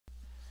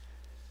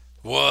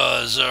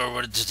Was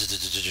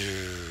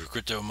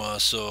Crypto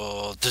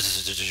Muscle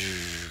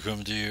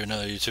coming to you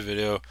another YouTube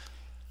video.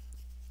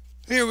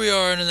 Here we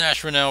are in the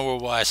National now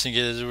worldwide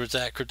syndicated with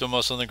that Crypto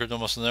Muscle and the Crypto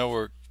Muscle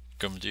Network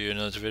coming to you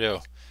another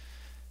video.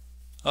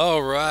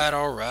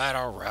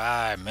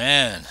 Alright,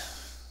 man.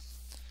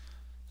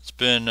 It's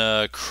been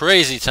a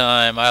crazy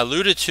time. I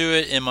alluded to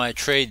it in my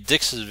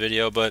Tradixis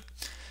video, but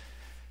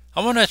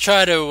I want to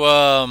try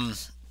to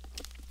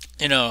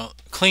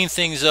clean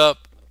things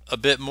up a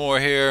bit more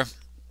here.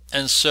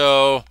 And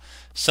so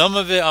some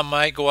of it I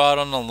might go out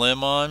on a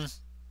limb on,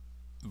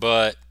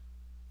 but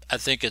I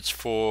think it's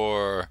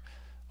for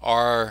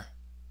our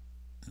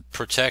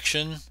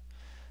protection,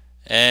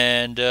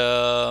 and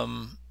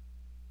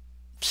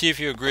see if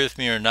you agree with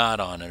me or not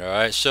on it.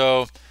 Alright,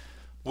 so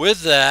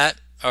with that,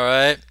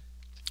 alright,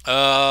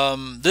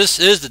 this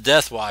is the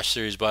Death Watch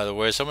series, by the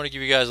way, so I'm going to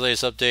give you guys the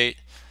latest update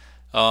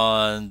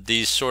on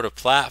these sort of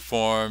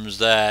platforms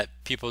that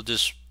people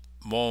just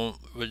won't,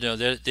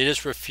 they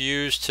just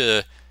refuse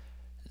to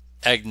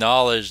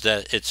acknowledge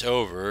that it's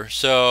over.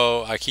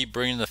 So I keep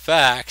bringing the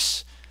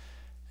facts,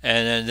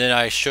 and then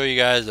I show you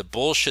guys the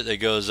bullshit that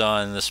goes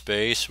on in the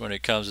space when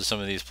it comes to some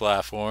of these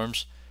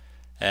platforms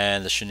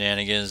and the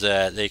shenanigans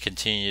that they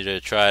continue to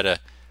try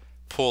to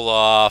pull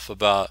off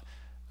about,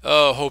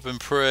 oh, hope and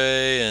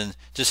pray and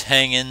just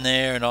hang in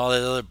there and all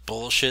that other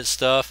bullshit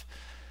stuff.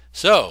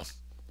 So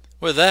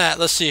with that,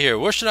 let's see here.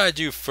 What should I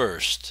do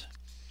first?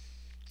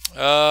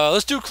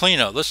 Let's do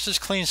cleanup. Let's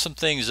just clean some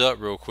things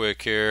up real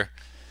quick here.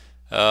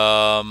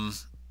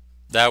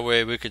 That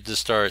way we could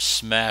just start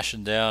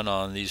smashing down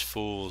on these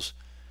fools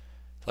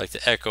like the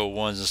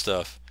EchoOnes and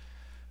stuff.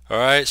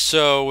 Alright,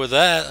 so with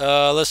that,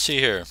 let's see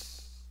here.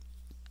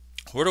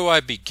 Where do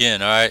I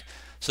begin? Alright,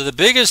 so the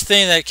biggest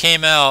thing that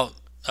came out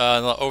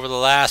over the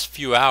last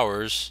few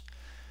hours,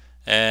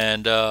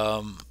 and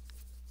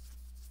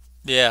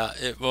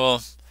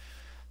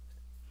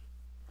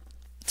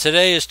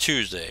today is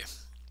Tuesday.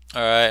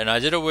 Alright, and I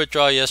did a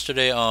withdrawal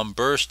yesterday on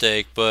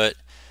Berstake, but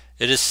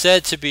it is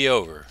said to be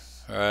over.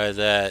 Alright,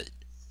 that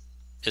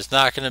it's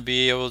not going to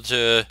be able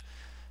to,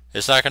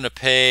 it's not going to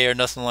pay or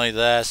nothing like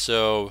that.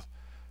 So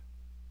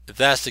if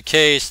that's the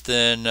case,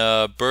 then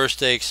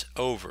Berstake's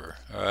over.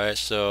 Alright,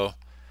 so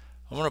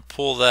I'm going to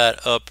pull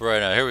that up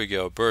right now. Here we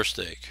go,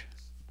 Berstake.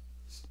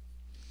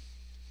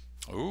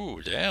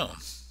 Ooh, damn.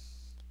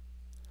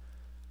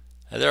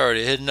 They're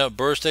already hitting up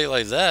Berstake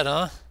like that,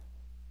 huh?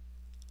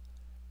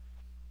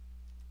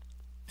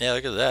 Yeah,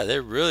 look at that. They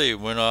really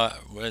went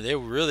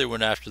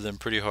after them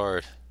pretty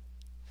hard.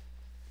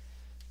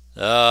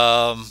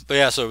 But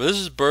yeah, so this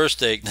is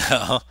Berstake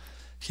now.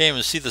 Can't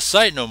even see the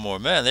site no more.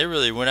 Man, they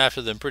really went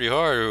after them pretty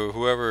hard, or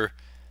whoever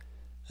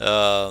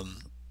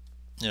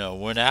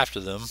went after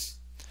them.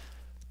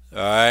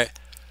 Alright.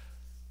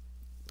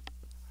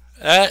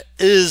 That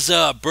is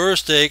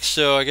Berstake,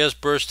 so I guess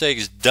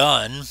Berstake's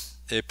done.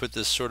 They put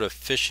this sort of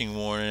phishing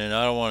warning, and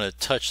I don't want to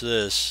touch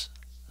this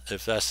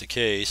if that's the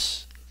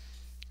case,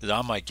 because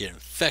I might get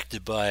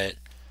infected by it.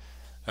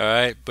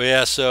 Alright, but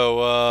yeah,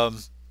 so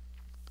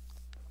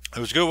it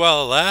was good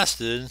while it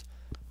lasted.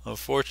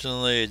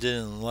 Unfortunately, it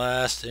didn't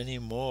last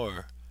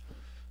anymore.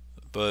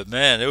 But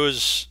man, it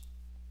was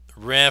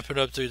ramping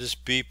up to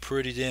just be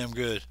pretty damn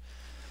good.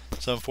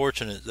 It's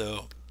unfortunate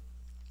though.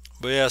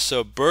 But yeah,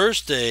 so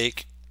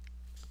Berstake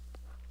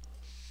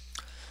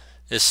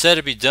is said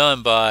to be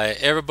done by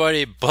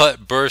everybody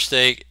but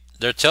Berstake.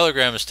 Their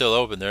Telegram is still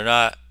open. They're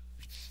not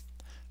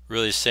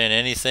really saying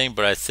anything,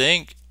 but I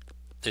think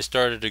they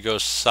started to go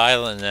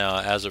silent now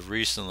as of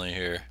recently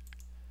here.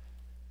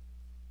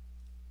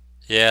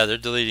 Yeah, they're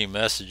deleting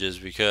messages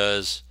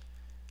because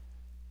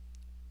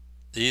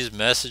these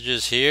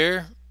messages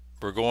here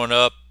were going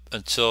up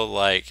until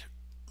like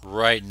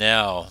right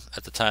now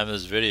at the time of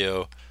this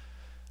video.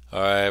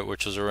 Alright,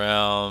 which was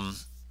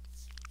around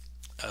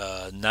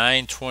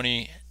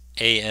 9:20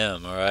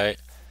 a.m. Alright,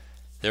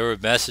 there were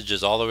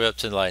messages all the way up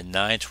to like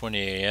 9:20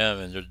 a.m.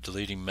 and they're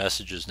deleting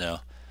messages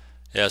now.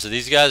 Yeah, so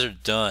these guys are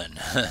done.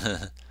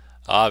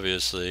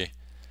 Obviously.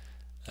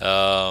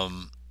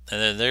 And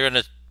then they're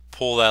gonna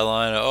pull that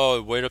line of, oh,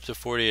 wait up to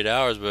 48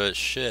 hours, but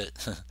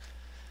shit.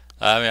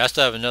 I mean, I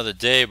still have another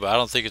day, but I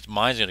don't think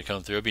mine's going to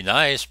come through. It'd be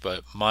nice,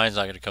 but mine's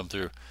not going to come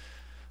through.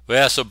 But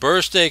yeah, so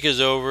Berstake is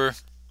over.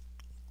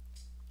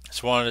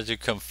 Just wanted to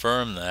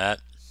confirm that.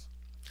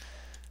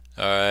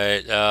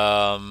 Alright,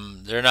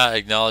 they're not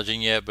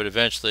acknowledging yet, but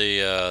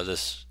eventually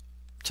this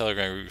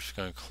Telegram group is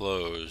going to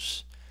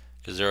close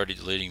because they're already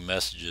deleting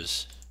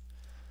messages.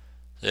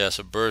 Yeah,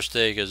 so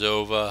Berstake is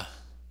over.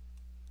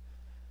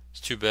 It's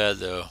too bad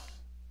though.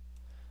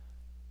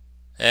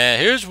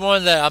 And here's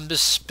one that I'm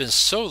just been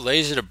so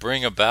lazy to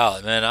bring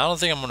about. Man, I don't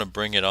think I'm going to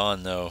bring it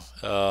on though.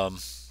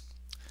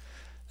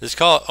 It's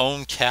called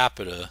Own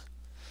Capita.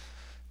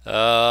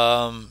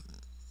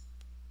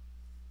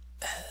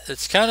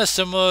 It's kind of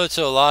similar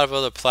to a lot of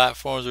other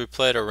platforms we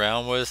played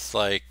around with,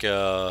 like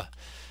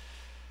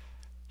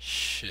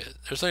shit.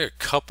 There's like a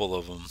couple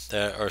of them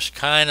that are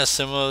kind of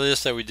similar to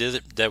this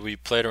that we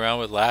played around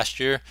with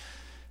last year,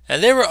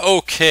 and they were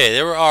okay.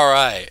 They were all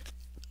right.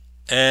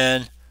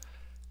 And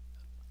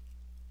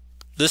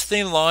this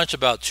thing launched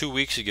about 2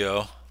 weeks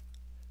ago,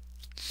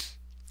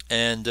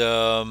 and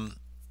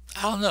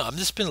I don't know, I've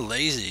just been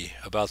lazy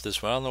about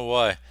this one. I don't know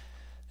why.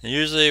 And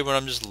usually when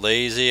I'm just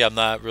lazy, I'm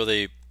not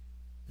really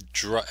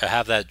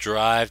have that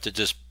drive to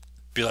just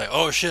be like,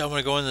 oh shit, I'm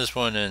gonna go in this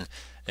one and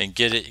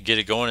get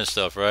it going and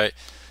stuff, right?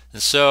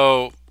 And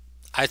so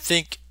I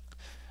think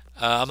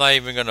I'm not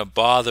even gonna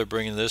bother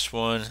bringing this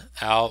one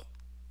out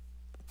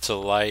to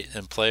light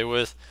and play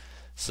with.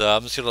 So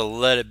I'm just gonna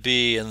let it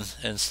be and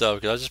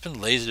stuff, because I've just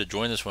been lazy to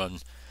join this one.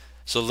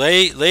 So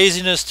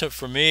laziness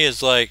for me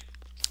is like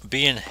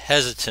being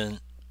hesitant,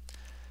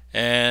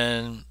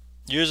 and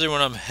usually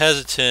when I'm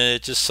hesitant,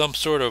 it's just some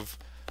sort of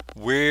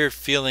weird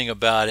feeling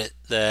about it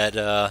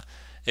that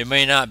it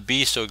may not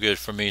be so good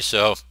for me,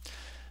 so,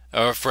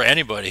 or for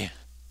anybody,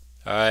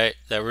 all right,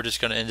 that we're just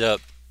going to end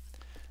up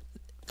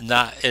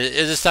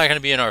it's not going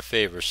to be in our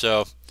favor.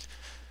 So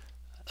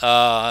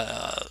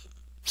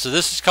so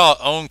this is called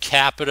Own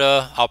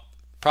Capita. I'll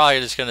probably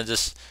just going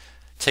to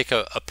take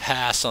a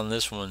pass on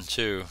this one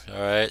too,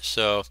 all right?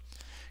 So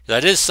I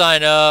did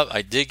sign up,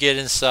 I did get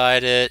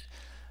inside it.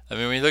 I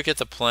mean, when you look at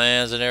the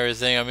plans and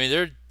everything, I mean,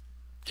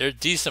 they're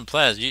decent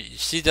plans. You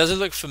see, does it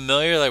look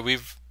familiar? Like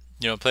we've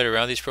played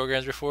around these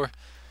programs before.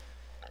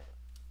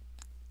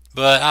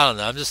 But I don't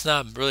know. I'm just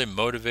not really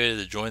motivated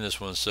to join this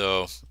one,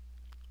 so I'm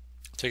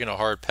taking a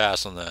hard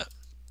pass on that.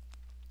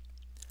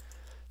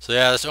 So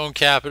yeah, this Own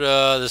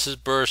Capita. This is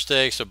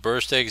Berstake. So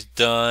Berstake's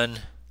done.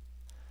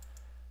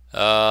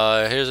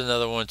 Here's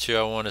another one too.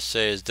 I want to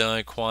say is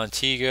done.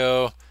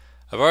 Qandigo.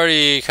 I've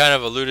already kind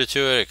of alluded to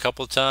it a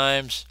couple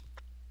times.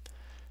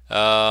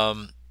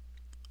 Yeah,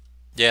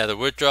 the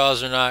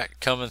withdrawals are not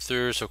coming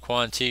through, so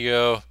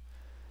Qandigo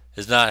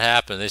is not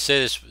happening. They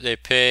say they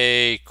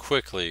pay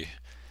quickly,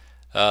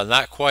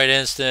 not quite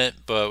instant,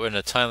 but in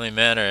a timely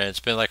manner. And it's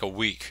been like a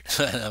week.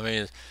 I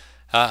mean,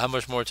 how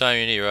much more time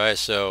you need, right?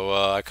 So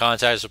I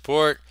contacted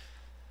support,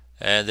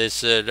 and they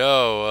said,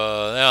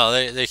 "Oh, no,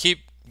 they keep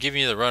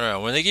giving you the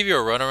runaround. When they give you a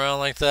runaround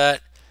like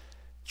that,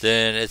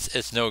 then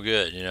it's no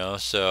good,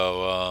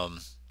 So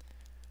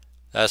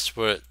that's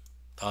what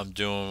I'm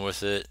doing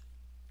with it.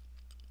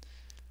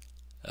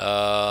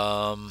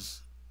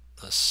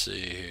 Let's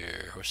see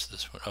here. What's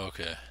this one?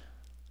 Okay.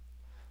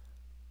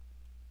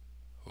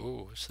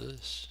 Ooh, what's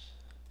this?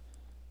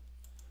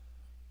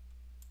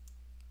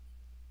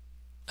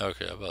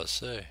 Okay, I'm about to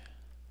say.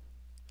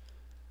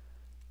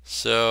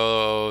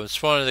 So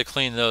just wanted to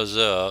clean those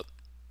up.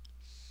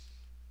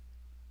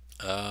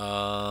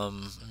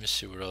 Let me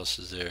see what else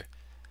is there.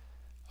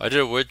 I did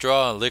a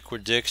withdrawal on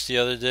Liquid Dix the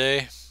other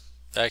day.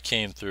 That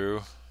came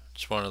through.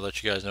 Just wanted to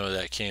let you guys know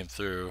that came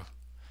through.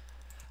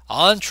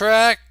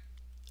 Ontrac,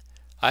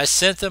 I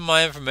sent them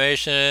my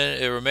information.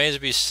 It remains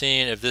to be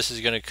seen if this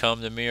is going to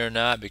come to me or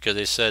not, because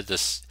they said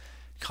this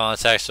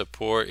contact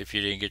support if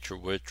you didn't get your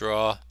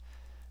withdrawal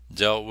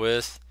dealt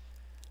with.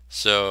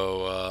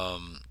 So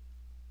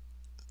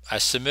I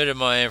submitted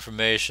my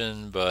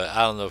information, but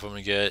I don't know if I'm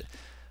going to get it.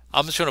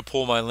 I'm just going to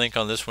pull my link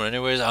on this one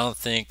anyways. I don't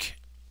think...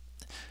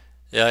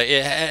 Yeah,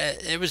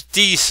 it was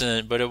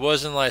decent, but it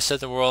wasn't like set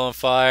the world on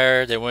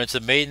fire. They went to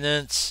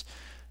maintenance,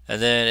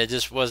 and then it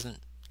just wasn't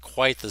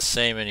quite the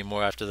same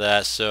anymore after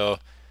that. So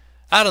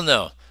I don't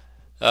know.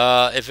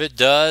 If it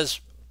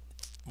does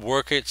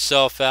work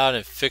itself out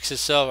and fix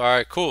itself, all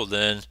right, cool.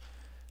 Then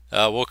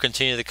we'll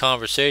continue the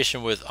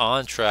conversation with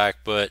Ontrac.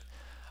 But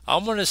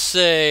I'm going to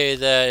say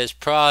that it's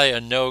probably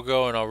a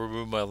no-go, and I'll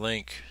remove my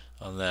link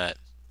on that.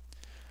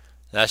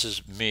 That's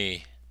just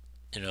me,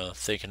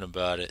 thinking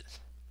about it.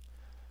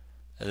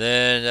 And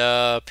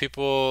then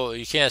people,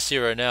 you can't see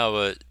it right now,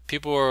 but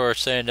people are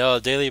saying,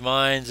 "Oh, Daily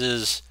Mines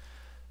is,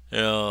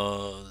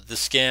 the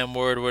scam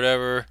word,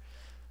 whatever."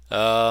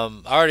 I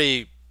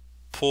already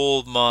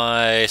pulled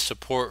my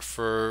support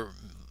for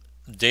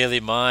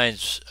Daily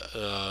Mines,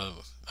 I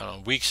don't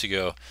know, weeks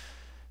ago,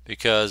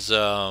 because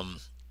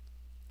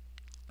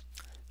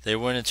they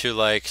went into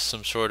like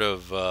some sort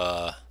of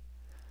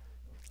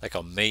like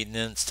a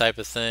maintenance type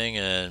of thing,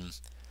 and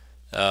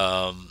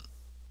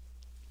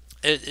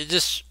it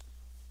just.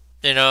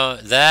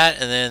 That,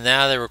 and then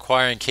now they're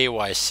requiring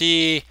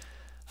KYC.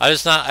 I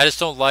just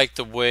don't like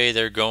the way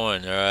they're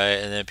going, all right?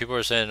 And then people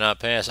are saying they're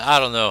not paying us. I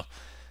don't know.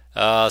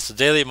 So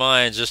Daily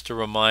Mines, just a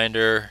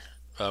reminder,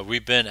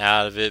 we've been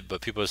out of it,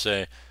 but people are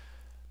saying,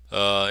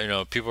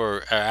 people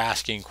are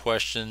asking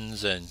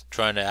questions and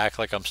trying to act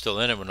like I'm still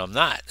in it when I'm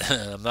not.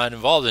 I'm not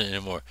involved in it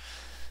anymore.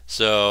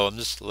 So I'm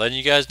just letting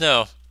you guys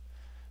know,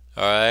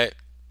 all right?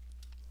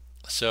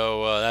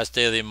 So that's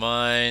Daily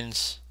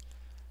Mines.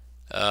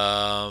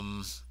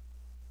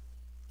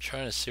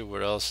 Trying to see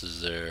what else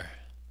is there.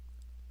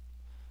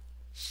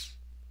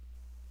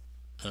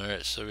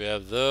 Alright, so we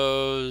have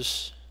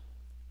those.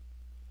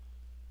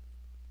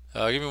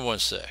 Give me one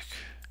sec.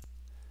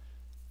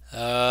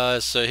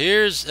 So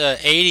here's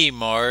 80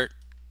 Mart.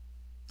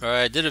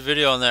 Alright, I did a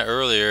video on that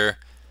earlier.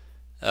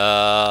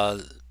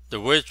 The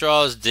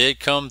withdrawals did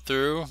come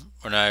through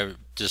when I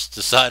just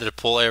decided to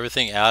pull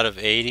everything out of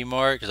 80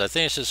 Mart, because I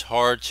think it's just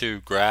hard to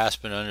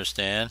grasp and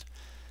understand.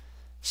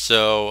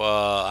 So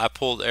I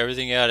pulled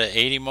everything out at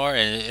 80 Mart,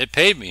 and it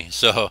paid me.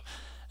 So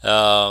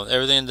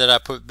everything that I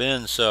put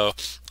in, so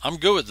I'm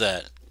good with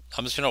that.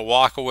 I'm just gonna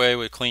walk away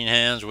with clean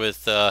hands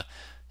with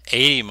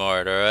 80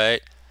 Mart. All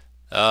right.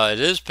 It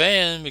is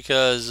paying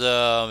because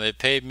it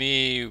paid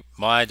me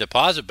my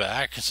deposit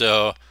back,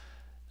 so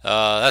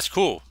that's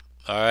cool.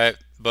 All right,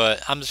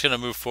 but I'm just gonna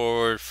move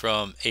forward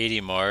from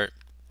 80 Mart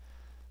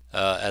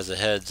as a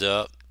heads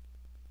up.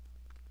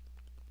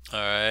 All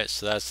right,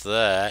 so that's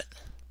that.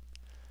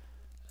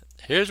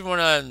 Here's one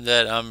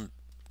I'm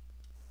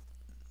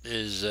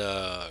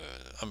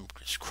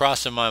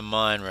crossing my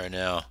mind right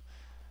now.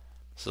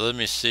 So let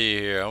me see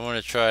here. I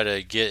want to try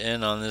to get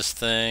in on this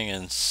thing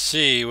and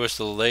see what's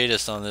the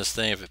latest on this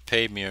thing, if it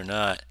paid me or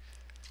not.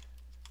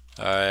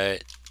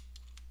 Alright.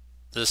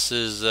 This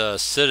is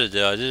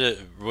Sitadel. I did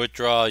a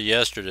withdrawal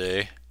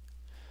yesterday.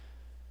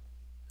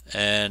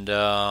 And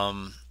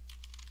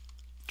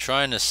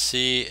trying to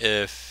see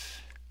if...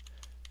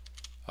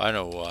 I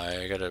know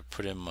why. I gotta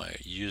put in my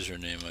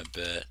username, I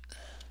bet.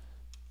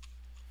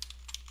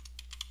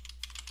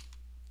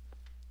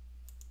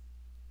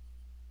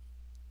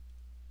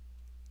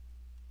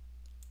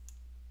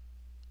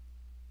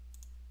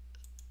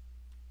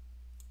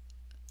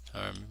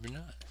 Or maybe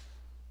not.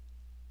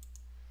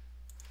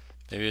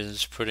 Maybe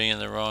it's putting in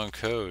the wrong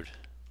code.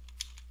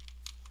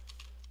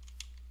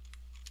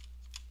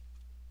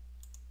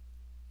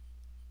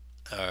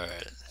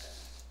 Alright.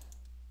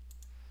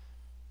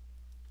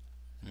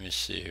 Let me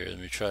see here. Let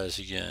me try this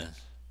again.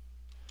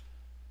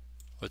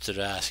 What's it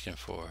asking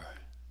for?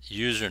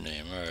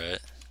 Username.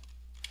 Alright.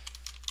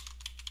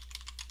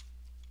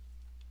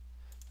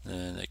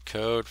 Then the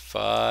code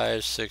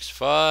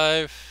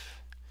 565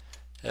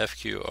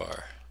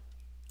 FQR.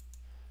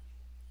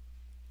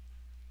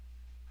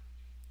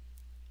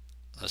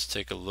 Let's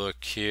take a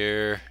look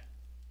here.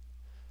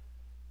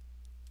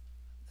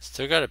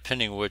 Still got a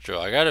pending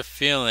withdrawal. I got a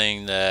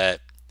feeling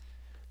that,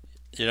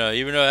 you know,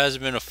 even though it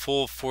hasn't been a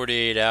full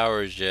 48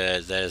 hours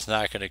yet, that it's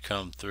not going to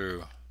come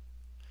through.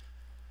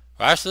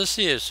 Actually, let's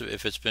see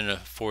if it's been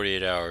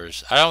 48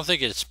 hours. I don't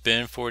think it's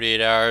been 48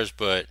 hours,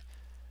 but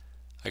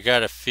I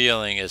got a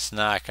feeling it's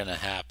not going to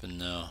happen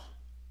though.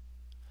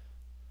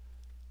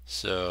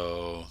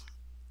 So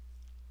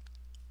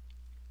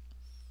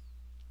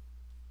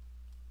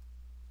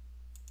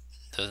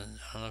I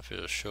don't know if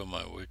it'll show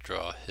my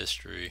withdrawal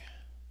history.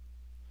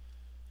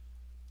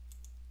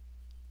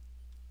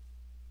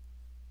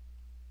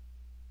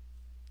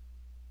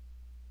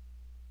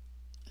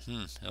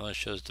 It only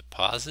shows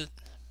deposit,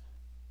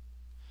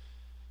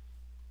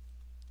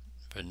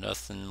 but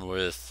nothing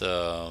with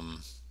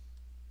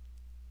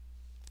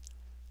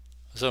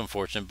it's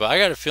unfortunate, but I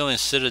got a feeling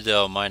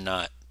Sitadel might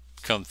not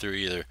come through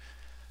either.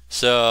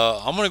 So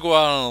I'm gonna go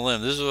out on a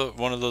limb. This is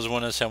one of those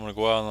ones I say I'm gonna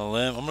go out on a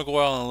limb. I'm gonna go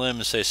out on a limb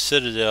and say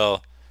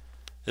Sitadel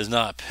is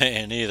not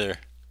paying either.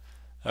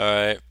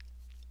 Alright.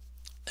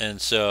 And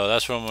so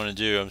that's what I'm gonna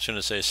do. I'm just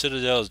gonna say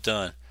Citadel is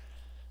done.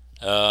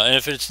 And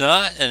if it's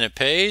not and it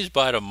pays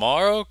by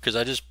tomorrow, because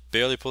I just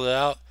barely pulled it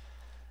out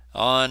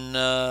on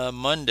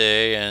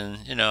Monday,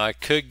 and you know, I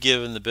could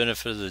give him the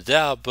benefit of the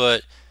doubt,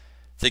 but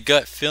the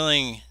gut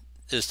feeling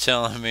is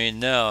telling me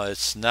no,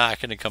 it's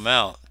not going to come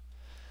out.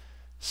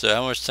 So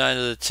how much time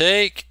does it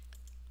take?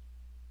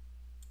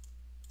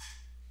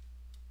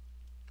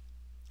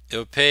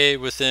 It'll pay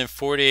within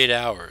 48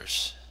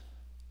 hours.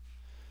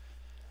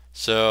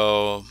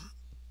 So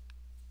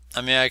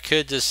I mean, I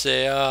could just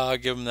say, oh, I'll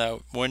give him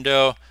that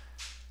window.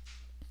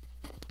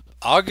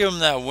 I'll give them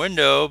that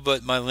window,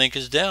 but my link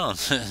is down.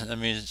 I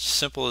mean, it's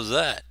simple as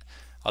that.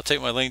 I'll take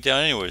my link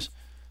down anyways.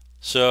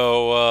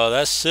 So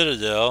that's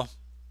Citadel.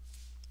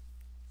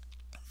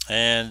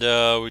 And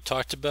we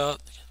talked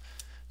about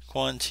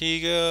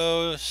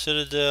Qandigo,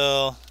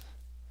 Citadel.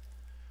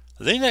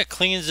 I think that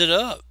cleans it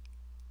up.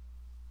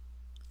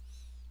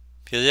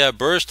 Because yeah,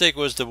 Berstake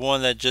was the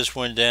one that just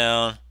went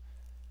down.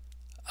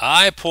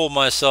 I pulled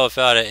myself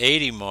out at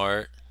 80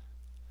 Mart.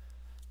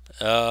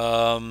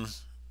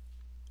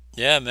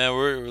 Yeah, man,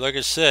 we're like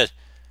I said,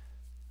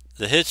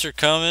 the hits are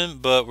coming,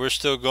 but we're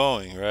still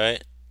going,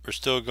 right? We're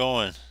still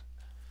going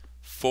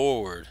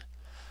forward.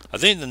 I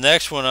think the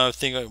next one I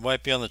think it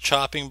might be on the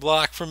chopping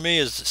block for me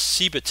is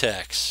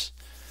Cibitex.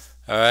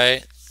 All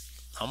right,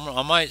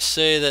 I might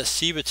say that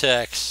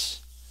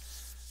Cibitex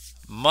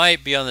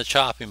might be on the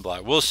chopping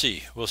block. We'll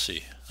see. We'll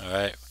see. All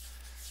right,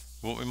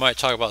 we might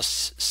talk about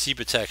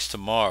Cibitex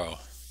tomorrow.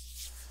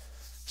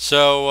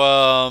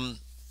 So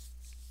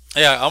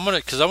yeah, I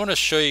want to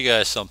show you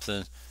guys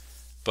something,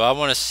 but I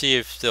want to see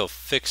if they'll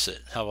fix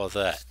it. How about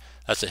that?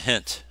 That's a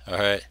hint. All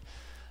right.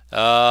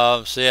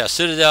 So yeah,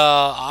 Citadel,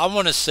 I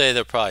want to say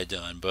they're probably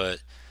done,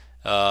 but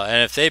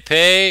and if they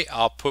pay,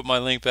 I'll put my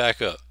link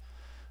back up.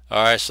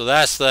 All right. So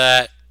that's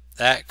that.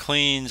 That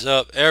cleans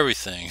up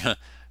everything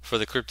for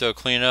the crypto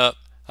cleanup.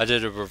 I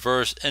did a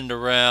reverse end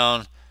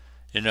around,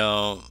 you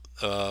know,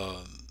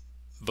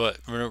 but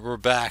we're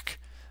back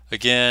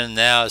again.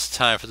 Now it's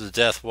time for the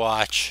death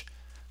watch.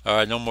 All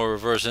right, no more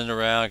reverse end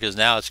around because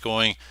now it's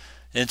going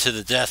into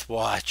the death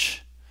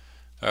watch.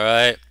 All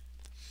right,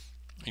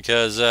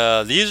 because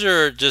these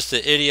are just the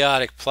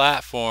idiotic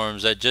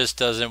platforms that just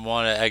doesn't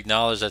want to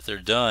acknowledge that they're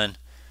done,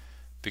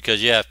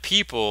 because you have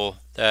people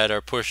that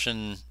are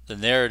pushing the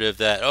narrative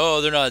that, oh,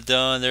 they're not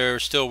done, they're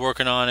still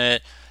working on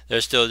it,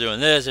 they're still doing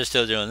this, they're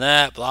still doing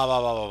that, blah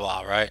blah blah blah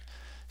blah, right?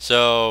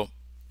 So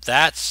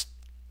that's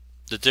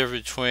the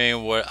difference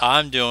between what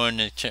I'm doing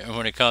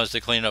when it comes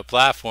to cleaning up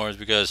platforms,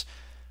 because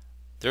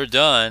they're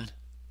done,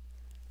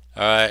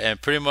 all right,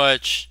 and pretty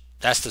much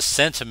that's the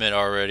sentiment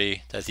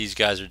already, that these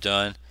guys are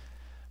done,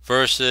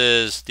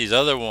 versus these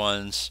other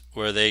ones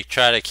where they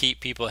try to keep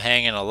people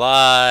hanging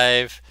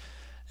alive.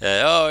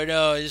 Oh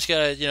no, you just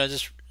gotta,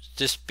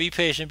 just be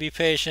patient,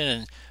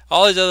 and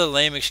all these other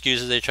lame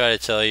excuses they try to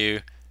tell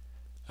you.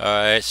 All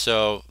right,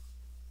 so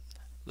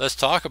let's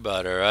talk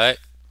about it. All right.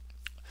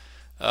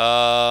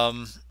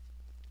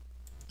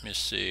 Let me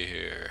see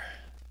here.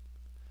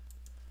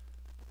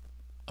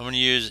 I'm gonna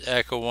use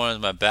EchoOne as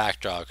my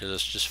backdrop because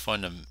it's just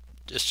fun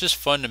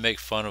to make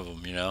fun of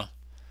them,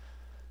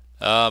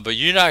 but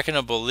you're not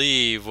gonna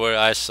believe what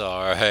I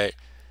saw, all right?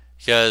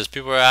 Because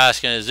people are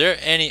asking, is there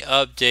any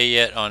update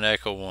yet on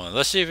EchoOne?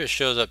 Let's see if it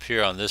shows up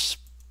here on this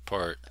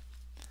part.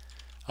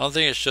 I don't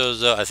think it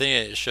shows up. I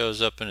think it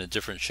shows up in a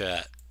different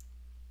chat.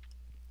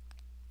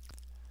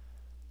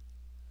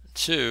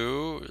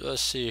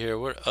 Let's see here.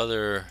 What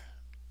other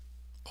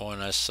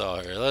one I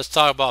saw here? Let's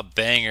talk about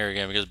Banger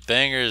again, because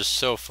Banger is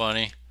so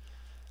funny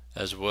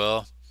as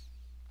well.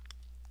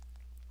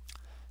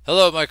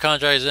 Hello, my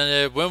contract is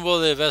ended. When will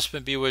the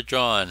investment be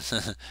withdrawn?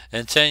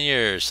 In 10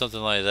 years,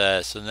 something like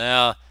that. So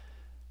now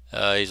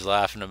he's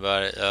laughing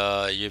about it.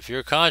 If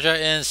your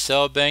contract ends,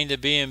 sell Bang to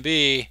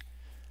BNB.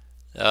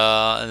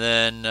 And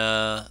then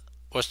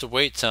what's the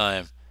wait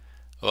time?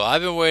 Well,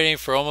 I've been waiting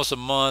for almost a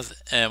month,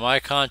 and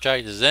my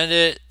contract is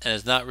ended and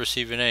is not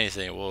receiving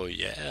anything. Well,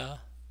 yeah.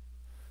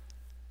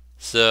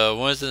 So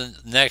when's the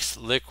next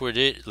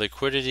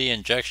liquidity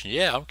injection?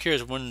 Yeah, I'm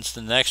curious when's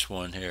the next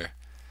one here.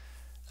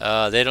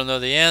 They don't know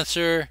the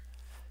answer.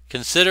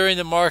 Considering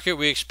the market,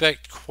 we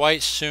expect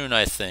quite soon,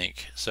 I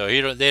think. So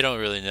they don't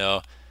really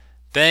know.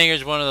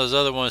 Banger's one of those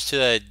other ones too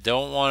that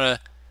don't want to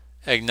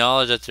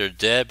acknowledge that they're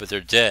dead, but they're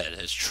dead.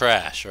 It's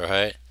trash, all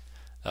right?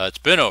 It's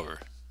been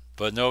over,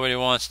 but nobody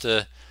wants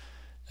to,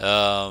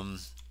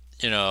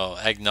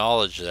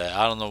 acknowledge that.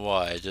 I don't know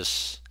why.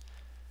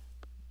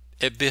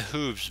 It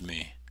behooves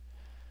me.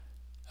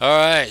 All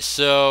right,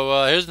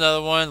 so here's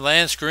another one,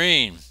 Lance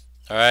Green.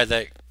 All right,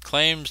 that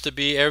claims to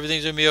be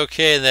everything's gonna be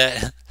okay in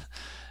that,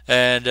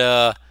 and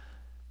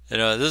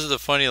this is a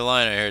funny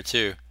line right here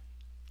too.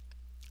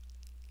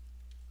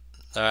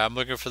 All right, I'm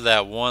looking for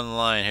that one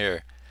line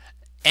here.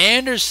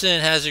 Anderson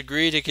has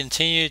agreed to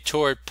continue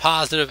toward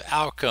positive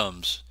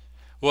outcomes.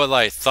 What,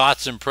 like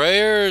thoughts and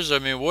prayers? I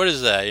mean, what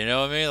is that? You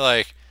know what I mean?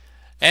 Like,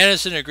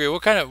 Anderson agreed.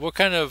 What kind of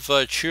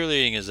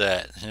cheerleading is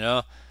that?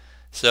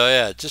 So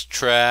yeah, just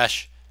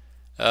trash.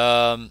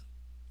 So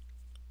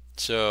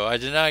I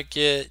did not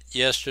get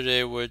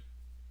yesterday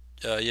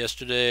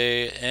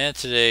and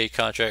today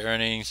contract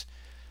earnings.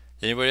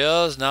 Anybody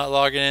else? Not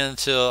logging in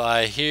until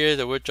I hear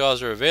the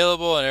withdrawals are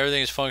available and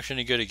everything is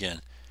functioning good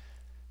again.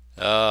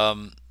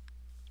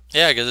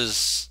 Yeah,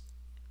 because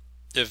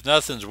if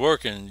nothing's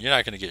working, you're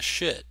not going to get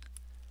shit.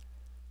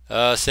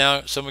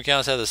 Some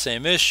accounts have the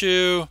same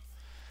issue.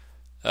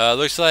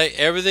 Looks like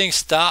everything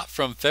stopped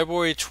from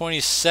February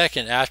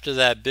 22nd after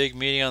that big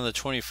meeting on the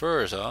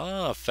 21st.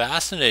 Oh,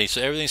 fascinating.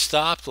 So everything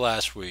stopped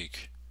last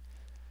week.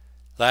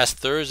 Last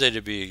Thursday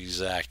to be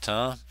exact,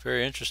 huh?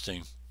 Very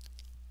interesting.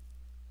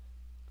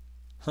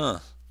 Huh.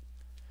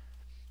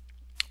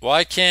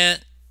 Why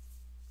can't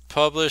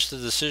publish the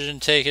decision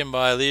taken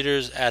by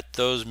leaders at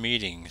those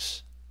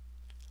meetings?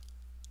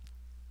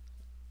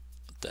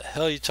 What the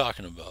hell are you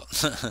talking about?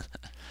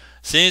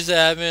 Seems the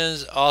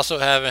admins also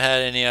haven't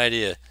had any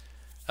idea.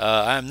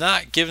 I'm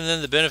not giving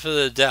them the benefit of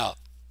the doubt.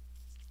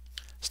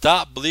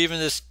 Stop believing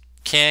this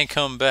can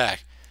come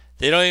back.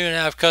 They don't even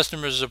have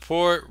customer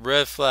support.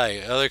 Red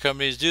flag. Other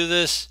companies do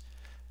this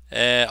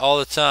all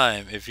the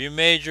time. If you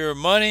made your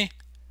money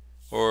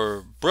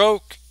or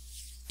broke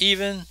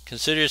even,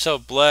 consider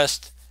yourself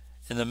blessed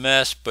in the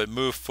mess, but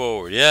move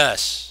forward.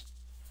 Yes.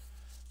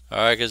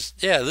 Alright, because,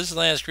 yeah, this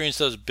Lance Green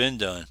stuff's been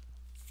done.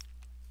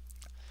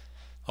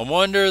 I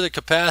wonder the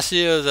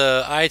capacity of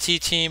the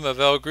IT team of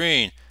El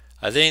Green.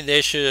 I think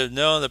they should have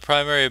known the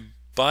primary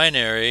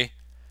binary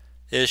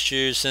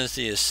issues since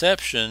the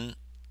inception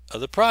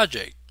of the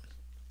project.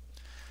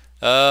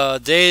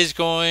 Days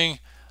going,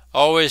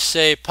 always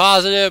say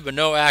positive, but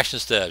no action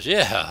steps.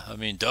 Yeah, I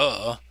mean,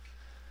 duh.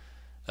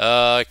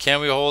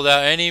 Can we hold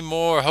out any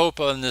more hope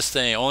on this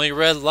thing? Only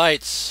red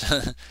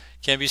lights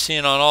can be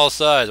seen on all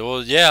sides.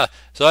 Well, yeah.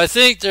 So I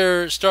think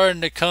they're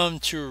starting to come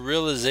to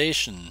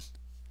realization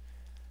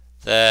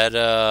that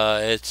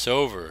it's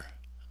over.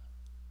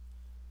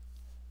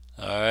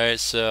 Alright,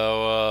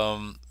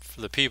 so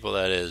for the people,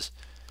 that is.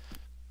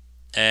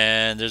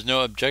 And there's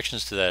no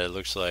objections to that, it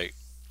looks like.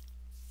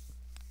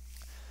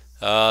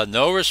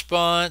 No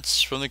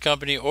response from the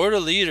company or the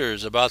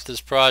leaders about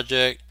this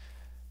project.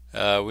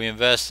 We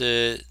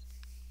invested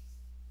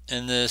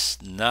in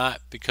this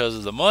not because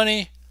of the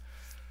money.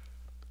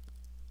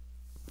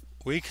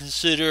 We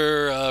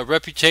consider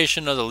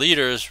reputation of the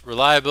leaders,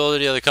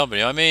 reliability of the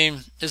company. I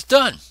mean, it's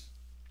done.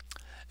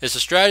 It's a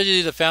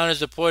strategy the founders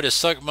deploy to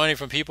suck money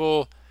from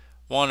people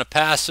who want a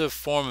passive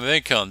form of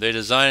income. They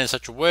design it in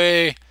such a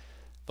way,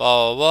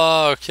 blah, blah,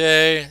 blah,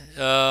 okay.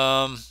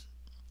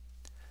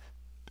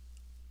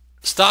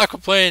 Stop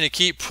complaining and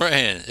keep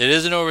praying. It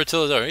isn't over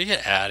till it's over. You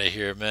get out of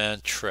here,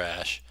 man.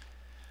 Trash.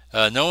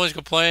 No one's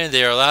complaining.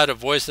 They are allowed to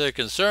voice their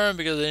concern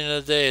because at the end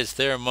of the day, it's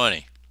their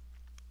money.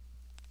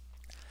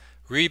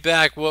 Read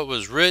back what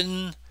was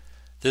written.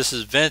 This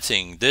is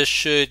venting. This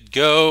should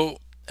go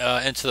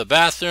into the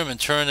bathroom and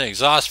turn the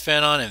exhaust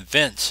fan on and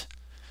vent.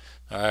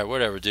 Alright,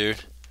 whatever,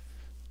 dude.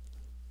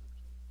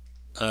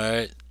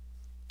 Alright.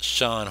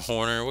 Sean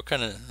Horner. What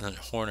kind of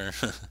Horner?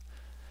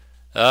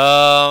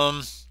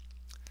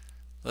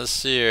 Let's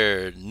see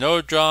here.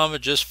 No drama,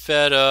 just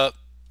fed up.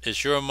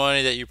 It's your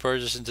money that you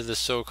purchased into this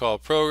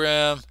so-called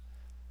program.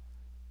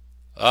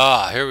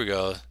 Here we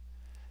go.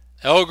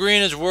 El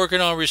Green is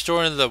working on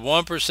restoring the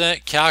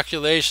 1%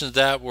 calculations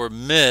that were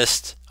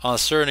missed on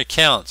certain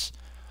accounts.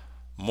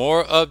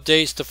 More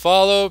updates to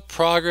follow.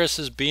 Progress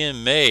is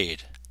being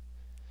made.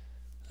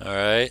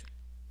 Alright.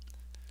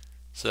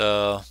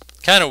 So,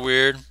 kind of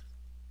weird.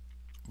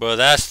 But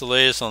that's the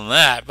latest on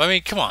that. I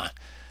mean, come on.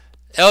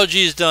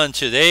 LG's done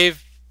too. They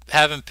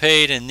haven't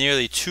paid in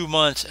nearly 2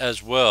 months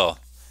as well.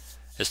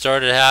 It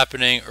started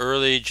happening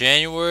early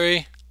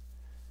January.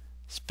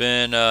 It's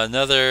been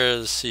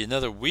another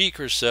week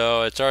or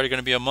so. It's already going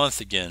to be a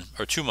month again,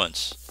 or 2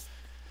 months.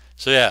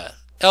 So yeah,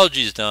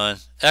 LG's done.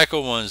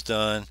 EchoOne's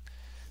done.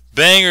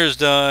 Banger's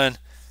done.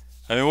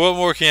 I mean, what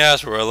more can you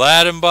ask for?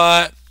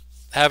 Aladdinbot,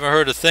 haven't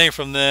heard a thing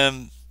from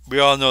them. We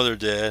all know they're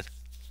dead.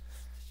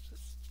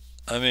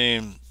 I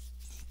mean,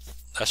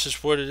 that's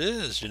just what it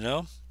is, you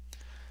know?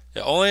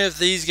 Yeah, only if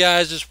these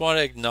guys just want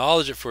to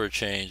acknowledge it for a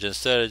change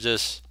instead of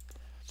just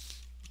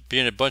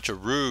being a bunch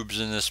of rubes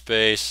in this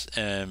space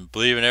and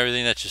believing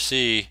everything that you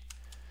see.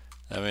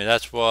 I mean,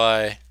 that's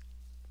why,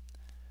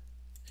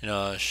 you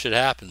know, shit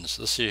happens.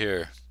 Let's see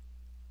here.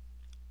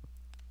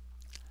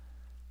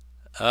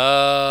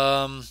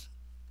 Let's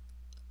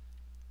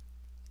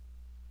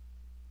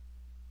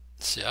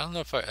see, I don't know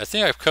if I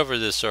think I've covered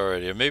this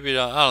already, or maybe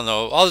I don't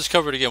know. I'll just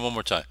cover it again one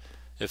more time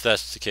if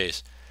that's the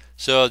case.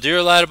 So, dear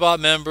Aladdinbot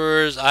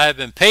members, I have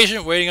been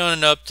patient waiting on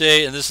an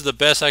update, and this is the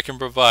best I can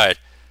provide.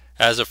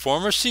 As a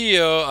former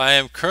CEO, I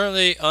am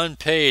currently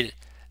unpaid,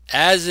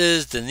 as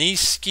is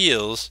Denise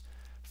Skeels,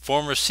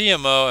 former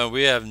CMO, and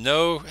we have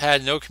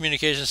had no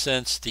communication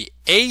since the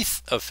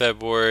 8th of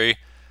February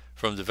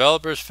from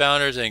developers,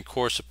 founders, and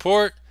core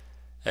support.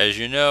 As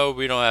you know,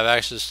 we don't have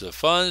access to the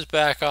funds,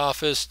 back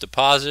office,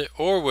 deposit,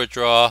 or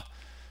withdraw.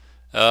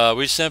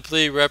 We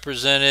simply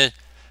represented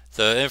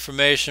the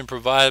information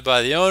provided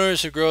by the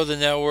owners who grow the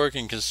network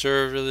and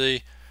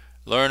conservatively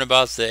learn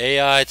about the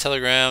AI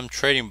Telegram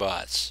trading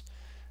bots.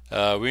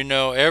 We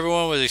know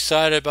everyone was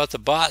excited about the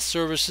bot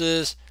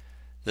services,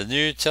 the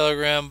new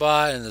Telegram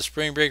bot, and the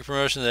spring break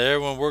promotion that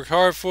everyone worked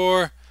hard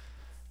for.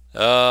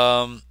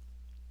 All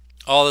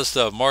this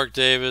stuff. Mark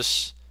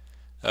Davis.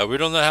 We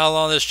don't know how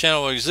long this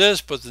channel will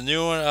exist, but the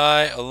new one,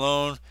 I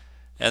alone,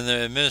 and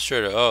the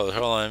administrator. Oh,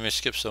 hold on. Let me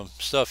skip some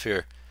stuff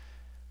here.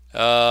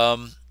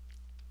 Let's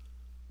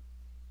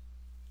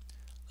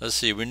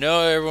see. We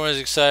know everyone is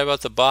excited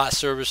about the bot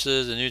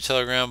services, the new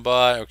Telegram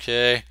bot.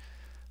 Okay.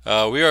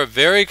 We are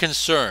very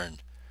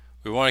concerned.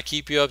 We want to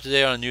keep you up to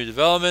date on new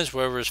developments.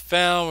 Whatever is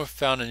found, we've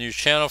found a new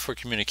channel for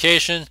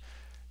communication.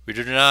 We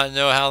do not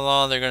know how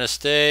long they're going to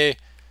stay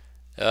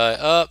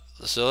up.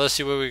 So let's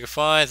see what we can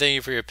find. Thank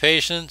you for your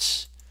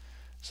patience.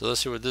 So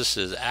let's see what this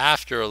is.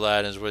 After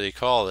Aladdin is what they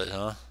call it,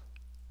 huh?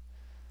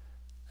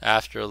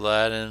 After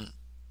Aladdin.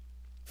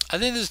 I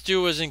think this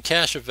dude was in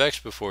Cash of X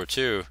before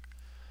too.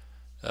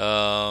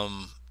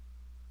 Because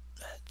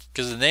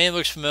the name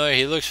looks familiar.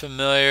 He looks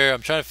familiar.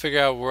 I'm trying to figure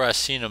out where I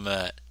seen him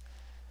at.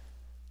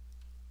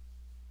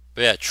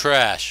 But yeah,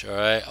 trash.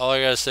 Alright. All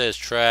I gotta say is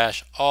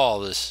trash. All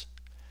this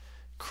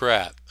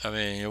crap. I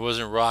mean, it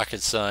wasn't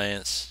rocket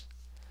science.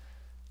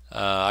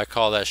 I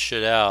call that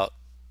shit out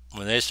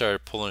when they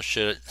started pulling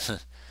shit.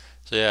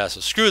 So yeah,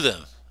 so screw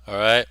them.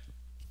 Alright.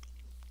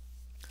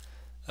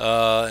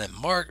 And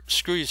Mark,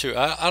 screw you too.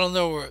 I don't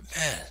know where,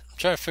 man, I'm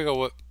trying to figure out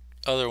what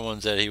other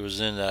ones that he was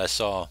in that I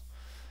saw.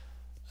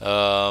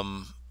 But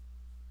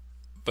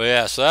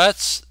yeah, so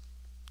that's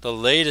the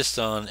latest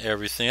on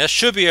everything. That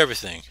should be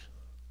everything.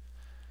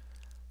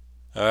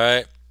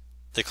 Alright.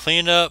 The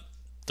cleanup,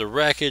 the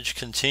wreckage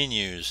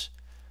continues.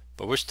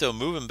 But we're still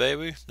moving,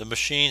 baby. The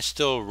machine's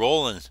still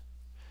rolling.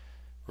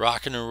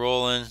 Rocking and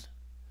rolling.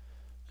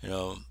 You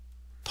know,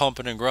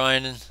 pumping and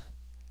grinding.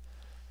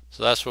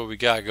 So that's what we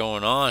got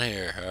going on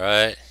here,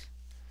 alright?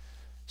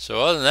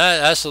 So other than that,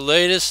 that's the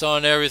latest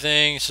on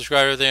everything.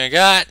 Subscribe to everything I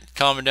got.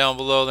 Comment down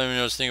below. Let me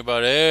know what you think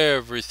about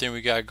everything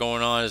we got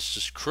going on. It's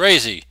just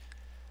crazy.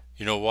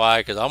 You know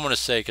why? Because I'm going to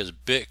say because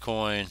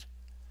Bitcoin,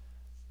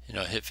 you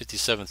know, hit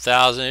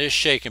 57,000. It's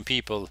shaking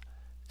people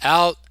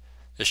out.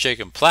 It's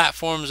shaking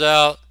platforms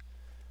out.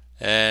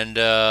 and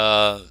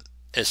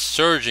it's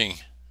surging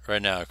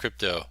right now,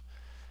 crypto.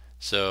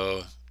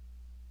 So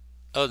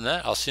other than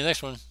that, I'll see you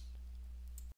next one.